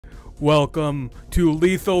Welcome to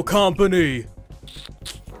Lethal Company.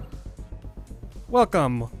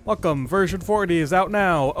 Welcome. Version 40 is out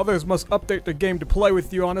now. Others must update the game to play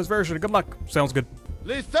with you on this version. Good luck. Sounds good.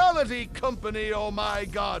 Lethality Company, oh my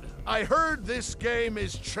god. I heard this game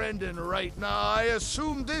is trending right now. I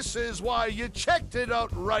assume this is why you checked it out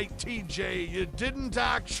right, TJ. You didn't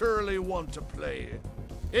actually want to play it.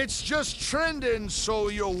 It's just trending, so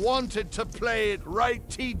you wanted to play it, right,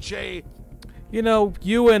 TJ? You know,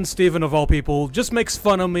 you and Steven, of all people, just makes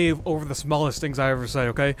fun of me over the smallest things I ever say,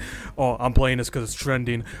 okay? Oh, I'm playing this because it's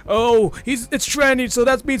trending. Oh, it's trending, so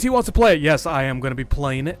that means he wants to play it. Yes, I am going to be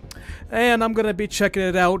playing it. And I'm going to be checking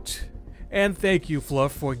it out. And thank you,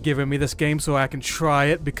 Fluff, for giving me this game so I can try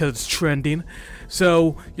it because it's trending.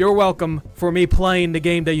 So, you're welcome for me playing the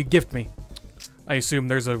game that you gift me. I assume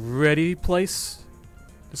there's a ready place?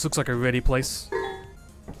 This looks like a ready place.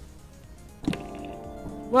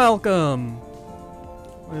 Welcome!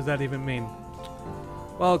 What does that even mean?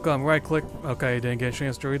 Welcome, right click. Okay, didn't get a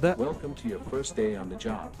chance to read that. Welcome to your first day on the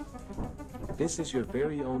job. This is your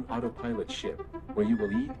very own autopilot ship, where you will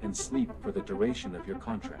eat and sleep for the duration of your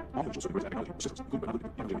contract.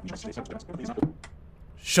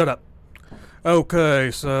 Shut up. Okay,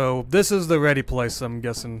 so this is the ready place, I'm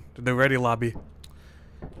guessing. The ready lobby.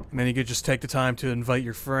 And then you could just take the time to invite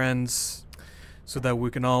your friends so that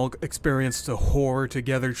we can all experience the horror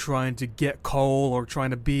together trying to get coal or trying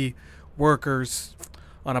to be workers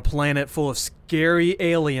on a planet full of scary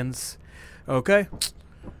aliens. Okay?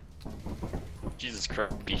 Jesus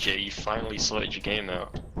Christ, BJ, you finally sorted your game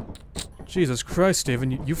out. Jesus Christ,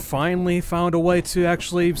 Steven, you finally found a way to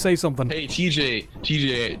actually say something. Hey,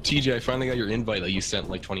 TJ, I finally got your invite that you sent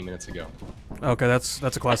like 20 minutes ago. Okay, that's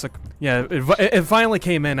a classic. Yeah, it finally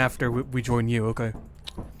came in after we joined you, okay.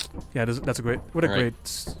 Yeah, that's a great, what a great,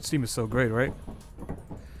 Steam is so great, right?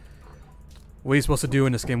 What are you supposed to do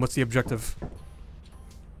in this game? What's the objective?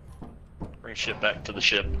 Bring shit back to the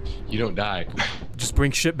ship. You don't die. Just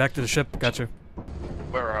bring shit back to the ship, gotcha.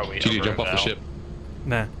 Where are we? TJ, jump off the ship.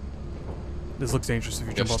 Nah. This looks dangerous if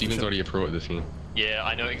you jump off the ship. Steven's already a pro at this game. Yeah,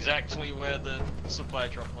 I know exactly where the supply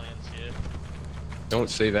drop lands here. Don't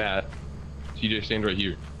say that. TJ, stand right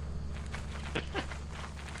here.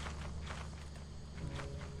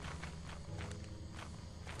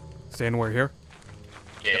 Stand where here?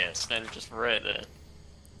 Yeah, stand just right there.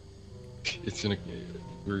 It's in a.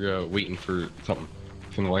 We're waiting for something.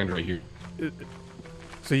 It's gonna land right here.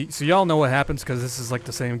 So y'all know what happens because this is like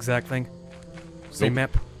the same exact thing, same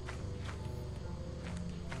map.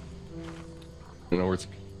 I don't know where it's.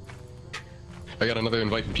 I got another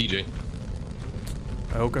invite from TJ.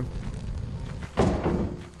 Okay.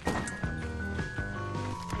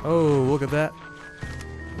 Oh, look at that.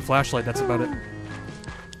 A flashlight, that's about it.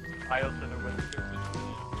 I also know where the ship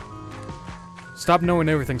is. Stop knowing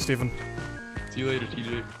everything, Steven. See you later,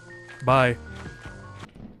 TJ. Bye.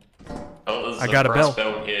 Oh, there's I got a bell.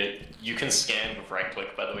 Here. You can scan with right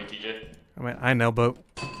click, by the way, TJ. I mean, I know, but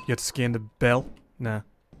you have to scan the bell? Nah.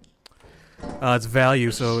 It's value,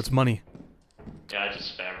 so it's money. Yeah, I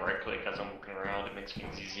just spam right click as I'm walking around. It makes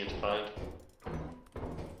things easier to find.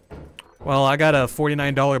 Well, I got a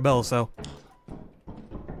 $49 bell, so.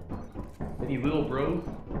 Any little bros?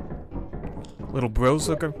 Little bros,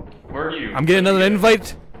 okay. Where are you? I'm getting another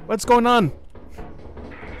invite. What's going on?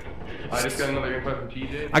 I just got another invite from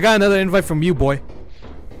TJ. I got another invite from you, boy.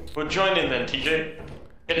 Well, join in then, TJ.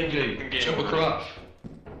 Get in TJ, jump across.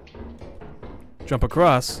 Jump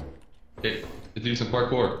across? Hey, let's do some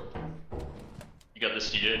parkour. You got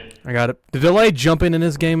this, TJ. I got it. The delay jumping in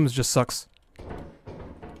this game just sucks.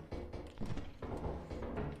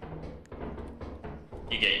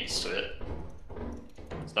 You get used to it.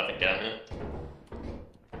 There's nothing down here.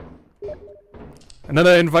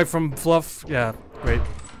 Another invite from Fluff. Yeah, great.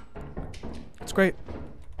 It's great.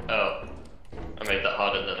 Oh. I made that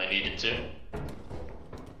harder than I needed to.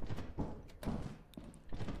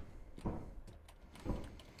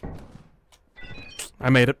 I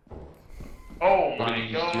made it. Oh my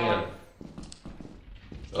god.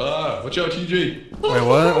 Watch out, TJ. Wait,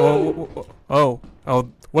 what? Oh,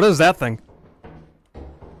 what is that thing?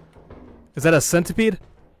 Is that a centipede?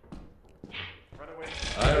 Run away.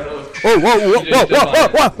 I don't know. Oh, whoa!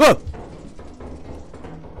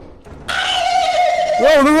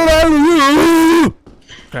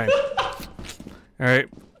 Okay. Alright.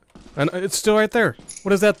 And it's still right there.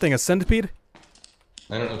 What is that thing? A centipede?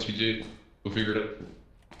 I don't know, TJ. We'll figure it out.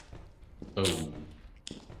 Oh.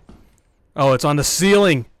 Oh, it's on the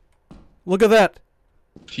ceiling. Look at that.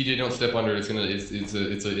 TJ, don't step under it.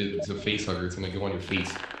 It's a face hugger. It's gonna go on your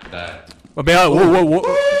face. That. Whoa, whoa,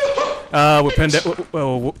 whoa. We're pinned down.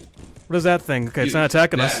 Whoa, What is that thing? Okay, it's not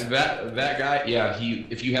attacking us. That guy, yeah.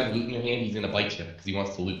 If you have loot in your hand, he's gonna bite you because he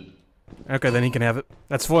wants to loot. Okay, then he can have it.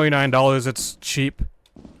 That's $49. It's cheap.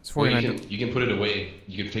 It's Well, $49. you can put it away.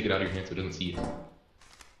 You can take it out of your hand so it doesn't see it.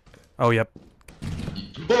 Oh, yep.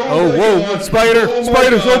 Oh, whoa! Spider!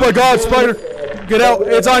 Spiders! Oh my God! Spider! Get out!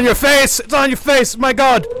 It's on your face! It's on your face! My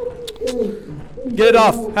God! Get it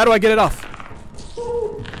off! How do I get it off?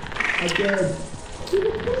 I'm dead.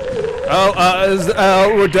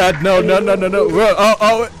 Oh, we're dead. No.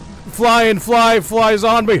 Oh, flies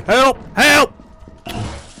on me. Help! Help!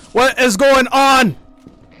 What is going on?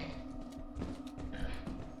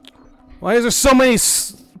 Why is there so many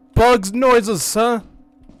bugs noises, huh?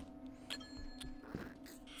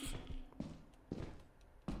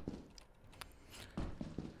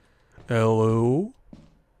 Hello?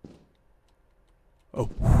 Oh,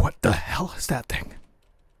 what the hell is that thing?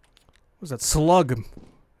 What is that slug?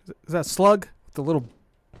 Is that slug? With the little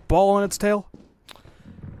ball on its tail?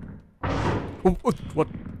 Oh, what?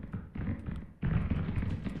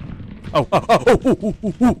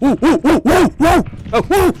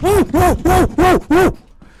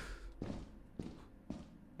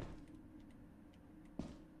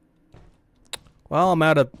 Well, I'm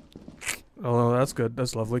out of... Oh, that's good.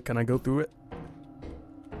 That's lovely. Can I go through it?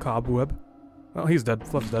 Cobweb. Oh, he's dead.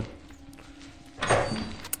 Fluff's dead.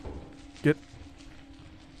 Get...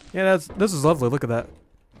 Yeah, this is lovely. Look at that.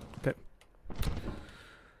 Okay.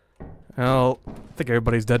 Well, I think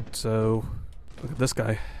everybody's dead, so... Look at this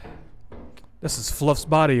guy. This is Fluff's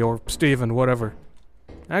body, or Steven, whatever.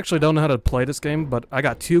 I actually don't know how to play this game, but I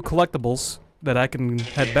got 2 collectibles that I can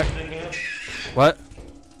head back... What?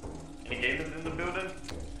 Any gamers in the building?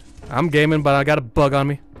 I'm gaming, but I got a bug on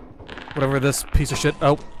me. Whatever this piece of shit...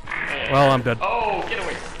 Oh. Well, I'm dead. Oh, get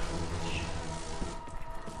away.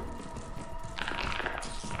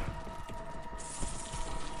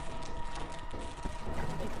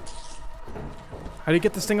 How do you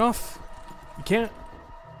get this thing off? You can't.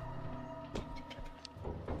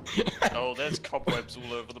 Oh, there's cobwebs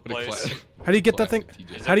all over the place. How do you get that thing?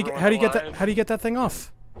 Is How do you everyone get that? alive? How do you get that thing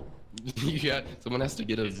off? Yeah, someone has to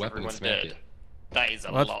get a Is weapon and everyone smack dead? it. That is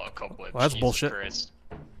a Well, lot of cobwebs. well, that's Jesus bullshit. Christ.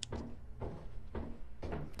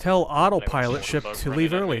 Tell Anyone autopilot saw ship the bug to running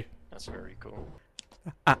leave at me? early. That's very cool.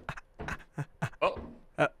 Oh,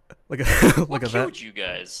 Look at look what at that. killed you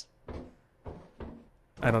guys?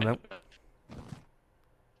 I don't know.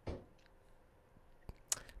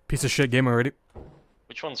 Piece of shit game already.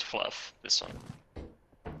 Which one's Fluff? This one.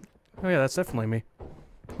 Oh yeah, that's definitely me.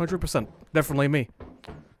 100%. Definitely me.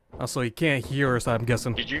 Also, you can't hear us, I'm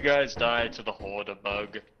guessing. Did you guys die to the hoarder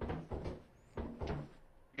bug? You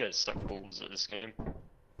guys suck balls at this game.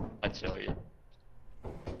 I tell you.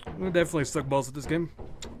 We definitely stuck balls at this game.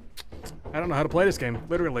 I don't know how to play this game,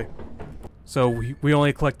 literally. So we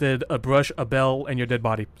only collected a brush, a bell, and your dead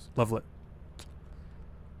body. Lovely.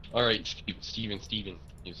 Alright, Steven.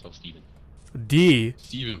 Yourself, Steven. D.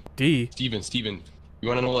 Steven. D. Steven. You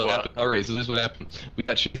wanna know what happened? Alright, so this is what happened. We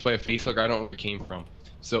got chased by a facehugger, I don't know where it came from.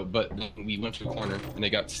 So, but then we went to the corner, and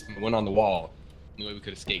they went on the wall. No way we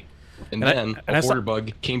could escape. And then a hoarder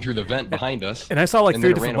bug came through the vent behind us, and I saw like and 3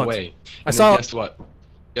 then it different ran bugs. away. I And saw. then guess what?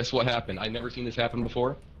 Guess what happened? I've never seen this happen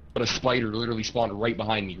before, but a spider literally spawned right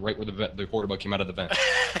behind me, right where the hoarder bug came out of the vent.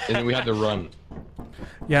 And then we had to run.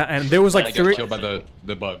 Yeah, and there was And like I got 3. killed by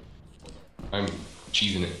the bug. I'm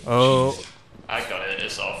cheesing it. Oh, I got it.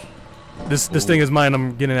 It's off. this thing is mine.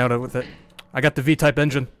 I'm getting out of with it. I got the V-type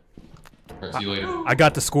engine. Alright, see you later. I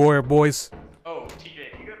got the score, boys. Oh,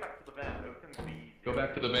 TJ, you go back to the van. Open V. Go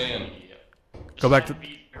back to the van. Go back to- V0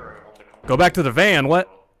 on the console. Go back to the van. What?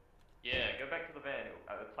 Yeah, go back to the van.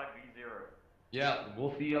 Type V0. Yeah,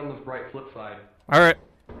 we'll see you on the bright flip side. All right.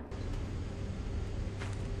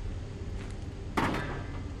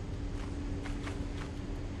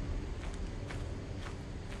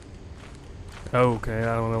 Okay,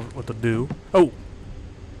 I don't know what to do. Oh!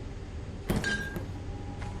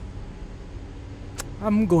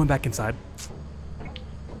 I'm going back inside.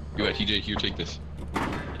 Go ahead, TJ, here, take this. There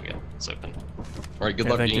you go. It's open. Alright, good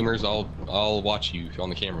Yeah, luck, thank you. gamers. I'll watch you on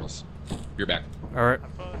the cameras. You're back. All right.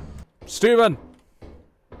 Steven!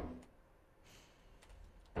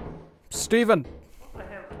 Steven! What the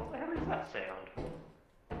hell is that sound?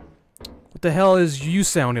 What the hell is you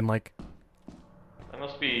sounding like?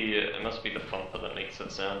 It must be the thumper that makes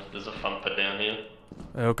it sound. There's a thumper down here.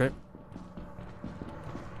 Okay.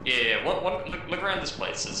 Yeah, look around this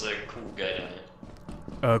place. There's a cool guy down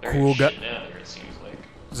here. Cool guy. Shit down here, it seems like.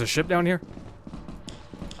 Is there a ship down here?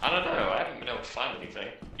 I don't know. I haven't been able to find anything.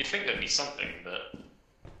 You'd think there'd be something, but.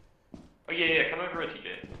 Oh yeah, come over,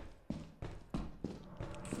 TJ.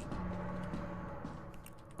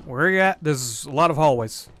 Where are you at? There's a lot of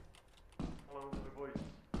hallways.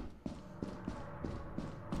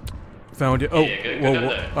 Found you. Oh,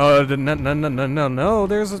 whoa. No.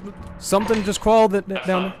 There's something just crawled down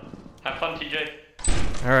there. Have fun, TJ.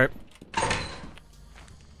 All right.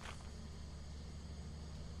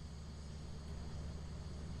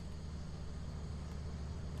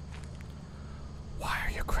 Why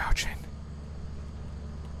are you crouching?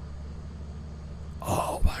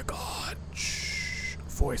 Oh my God! Shh.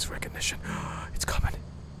 Voice recognition. It's coming.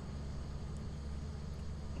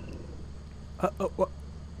 What?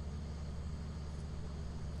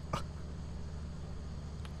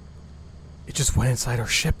 It just went inside our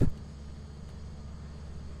ship.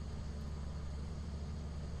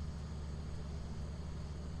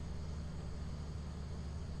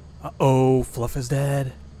 Uh-oh, Fluff is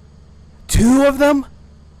dead. 2 of them?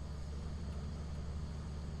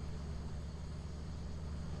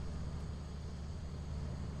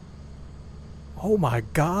 Oh my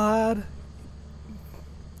God.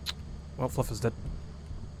 Well, Fluff is dead.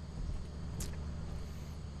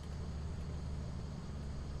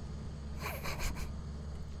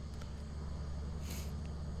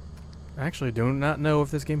 I actually do not know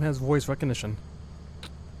if this game has voice recognition.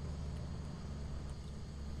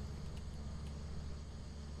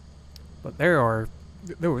 But there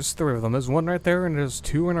was 3 of them. There's 1 right there, and there's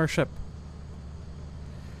 2 in our ship.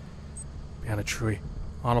 Behind a tree.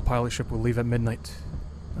 Autopilot ship will leave at midnight.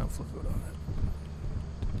 I'll flip it on it.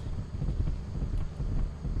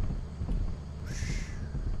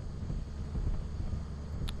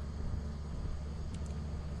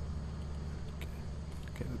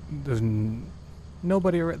 Okay, there's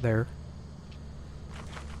nobody right there.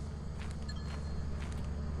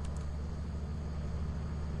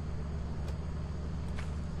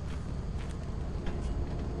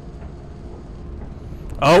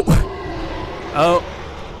 Oh! Oh!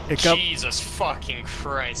 Jesus fucking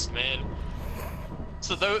Christ, man.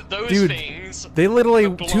 So those Dude, things they literally are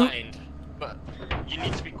blind, but you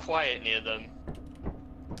need to be quiet near them.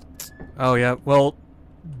 Oh yeah, well,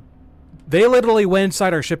 they literally went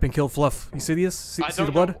inside our ship and killed Fluff. You see this? See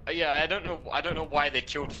the blood? Yeah, I don't know why they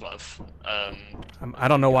killed Fluff. I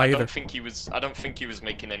don't know why either. I don't think he was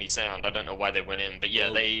making any sound. I don't know why they went in, but yeah,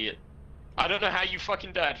 I don't know how you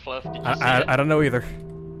fucking died, Fluff. Did you see it? I don't know either.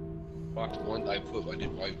 Walked one. I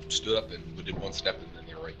stood up and did 1 step, and then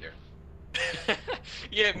they were right there.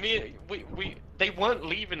 Yeah, they weren't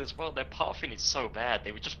leaving as well. Their pathing is so bad.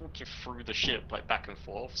 They were just walking through the ship, like back and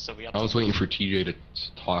forth. So we had. I was waiting for TJ to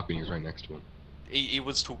talk, and he was right next to him. He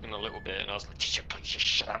was talking a little bit, and I was like, TJ, please just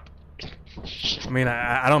shut up. I mean,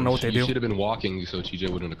 I don't know what they do. You should have been walking, so TJ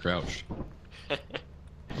wouldn't have crouched. I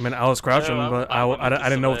mean, I was crouching, but I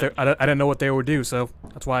didn't know I didn't know what they would do, so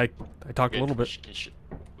that's why I talked a little bit.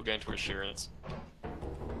 We're going to assurance.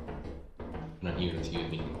 Not you, it's you and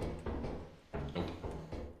me. Nope.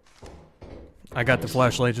 I got the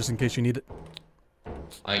flashlight just in case you need it.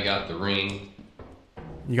 I got the ring.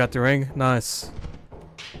 You got the ring? Nice.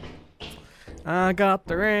 I got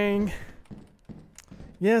the ring.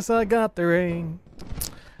 Yes, I got the ring.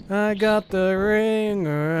 I got the ring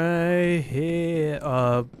right here.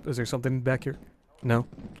 Is there something back here? No.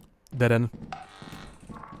 Dead end.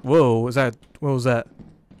 Whoa, what was that?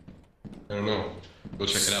 I don't know. Go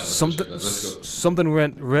check it out. Let's go. Something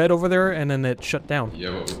went red over there, and then it shut down.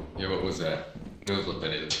 Yeah, what was that? Let's look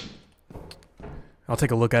at it. I'll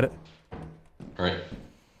take a look at it. Alright.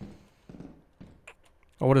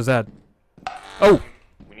 Oh, what is that? Oh!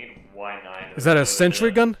 We need Y9. Is that a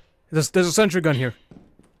sentry gun? There's a sentry gun here.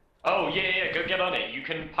 Oh, yeah, go get on it. You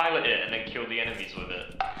can pilot it and then kill the enemies with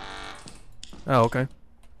it. Oh, okay.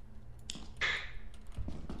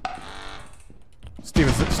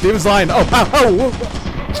 Steven's lying. Oh,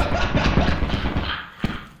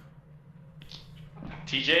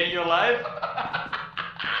 TJ, you alive?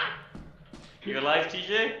 You alive,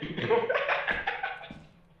 TJ?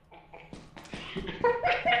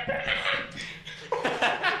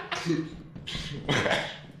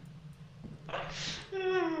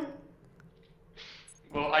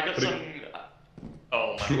 Well, I got some...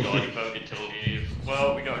 Oh my god, he voted to leave.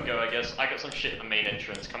 Well, we gotta go, I guess. I got some shit at the main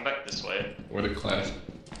entrance. Come back this way. What a class.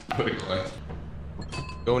 What a class.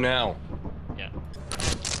 Go now. Yeah.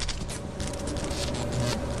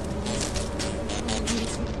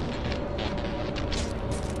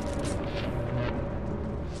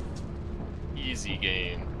 Easy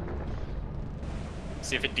game.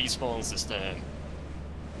 See if it despawns this time.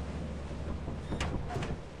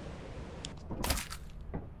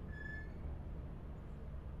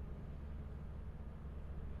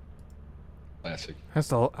 Classic.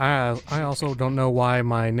 I also don't know why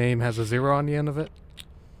my name has a 0 on the end of it.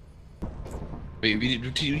 Wait, you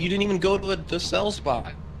didn't even go to the sell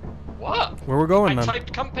spot. What? Where we're going I then?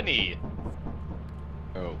 typed company.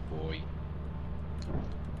 Oh boy.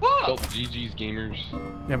 What? Oh, GG's gamers.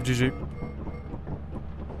 Yep, GG.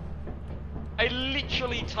 I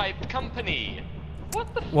literally typed company.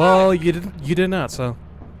 What the fuck? Well, you did not, so.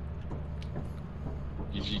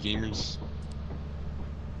 GG gamers.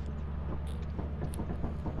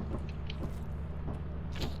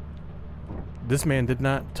 This man did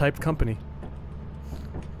not type company.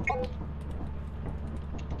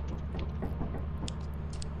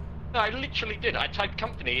 No, I literally did. I typed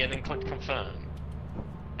company and then clicked confirm.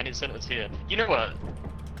 And it sent us here. You know what?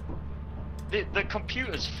 The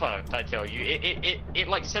computer's fucked, I tell you. It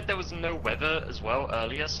like said there was no weather as well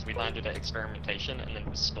earlier, so we landed at experimentation and then it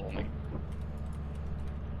was storming.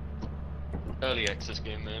 Early access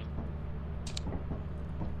game, man.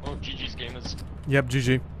 Oh, GG's gamers. Yep,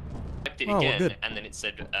 GG. Typed it Oh, well, again, good. and then it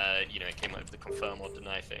said, you know, it came up with the confirm or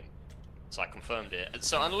deny thing. So I confirmed it. And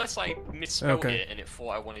so unless I misspelled Okay. it and it thought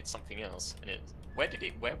I wanted something else, and it,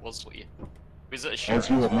 where was we? Was it a As sheriff?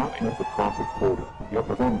 you have not met the profit quota, your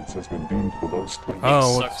performance has been deemed below standard.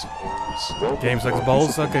 Oh, It sucks balls. Welcome Game to sucks our balls?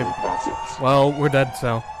 disciplinary Okay. process. Well, we're dead,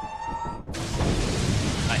 so.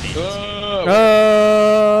 I hate this.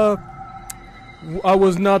 I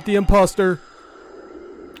was not the imposter.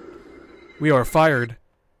 We are fired.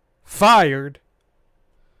 Fired.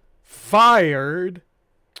 Fired.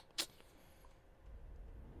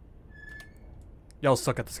 Y'all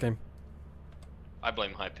suck at this game. I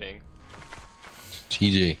blame high ping.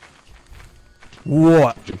 TJ,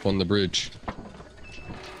 What? jump on the bridge.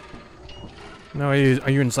 No, are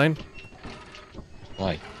you insane?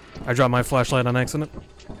 Why? I dropped my flashlight on accident.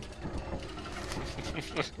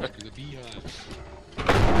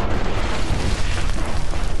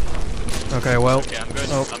 Okay, well. Okay, I'm going.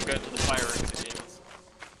 Oh. I'm going to the fire exit.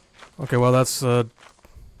 Okay, well that's well,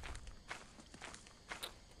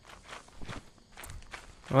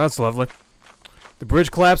 that's lovely. The bridge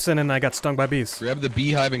collapsed and then I got stung by bees. Grab the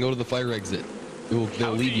beehive and go to the fire exit. They'll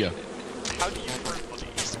lead you. How do you work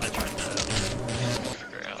these? I tried to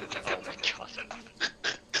figure out. Oh my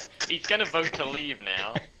god. He's gonna vote to leave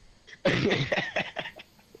now.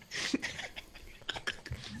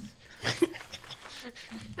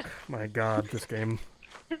 My god, this game.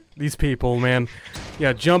 These people, man.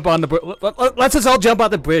 Yeah, jump on the bridge. Let's us all jump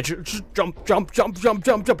on the bridge. Jump, jump, jump, jump,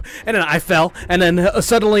 jump, jump. And then I fell. And then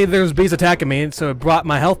suddenly there's bees attacking me, and so it brought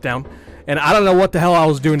my health down. And I don't know what the hell I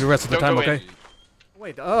was doing the rest of the Don't time, go in. okay?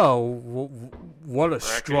 Wait, oh. What a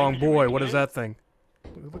strong boy. What is that thing?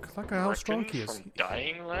 Look at how strong he is. From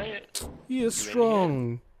dying, right? He is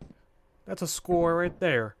strong. That's a score right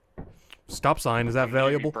there. Stop sign, is that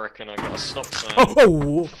valuable? Bracken, I got a stop sign.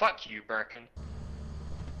 Oh! Fuck you, Bracken.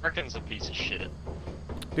 Bracken's a piece of shit.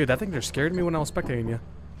 Dude, that thing just scared me when I was spectating you.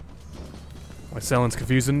 My silence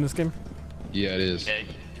confusing in this game? Yeah, it is. Yeah,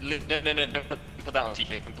 no, don't put that on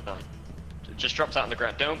TJ, don't put that on. It just drops out on the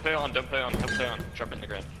ground. Don't put it on, don't put it on, don't put it on. Drop it in the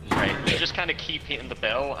ground. Right, you just kind of keep hitting the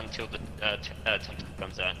bell until the tentacle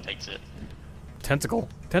comes out and takes it. Tentacle?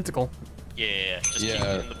 Tentacle? Yeah, just keep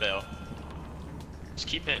Yeah. hitting the bell. Just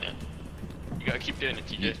keep hitting it. You gotta keep doing it,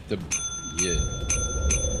 TJ.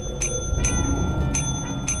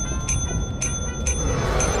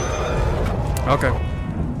 Okay.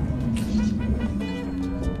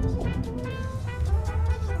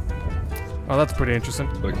 Oh, that's pretty interesting.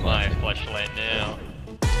 Quick My line. flashlight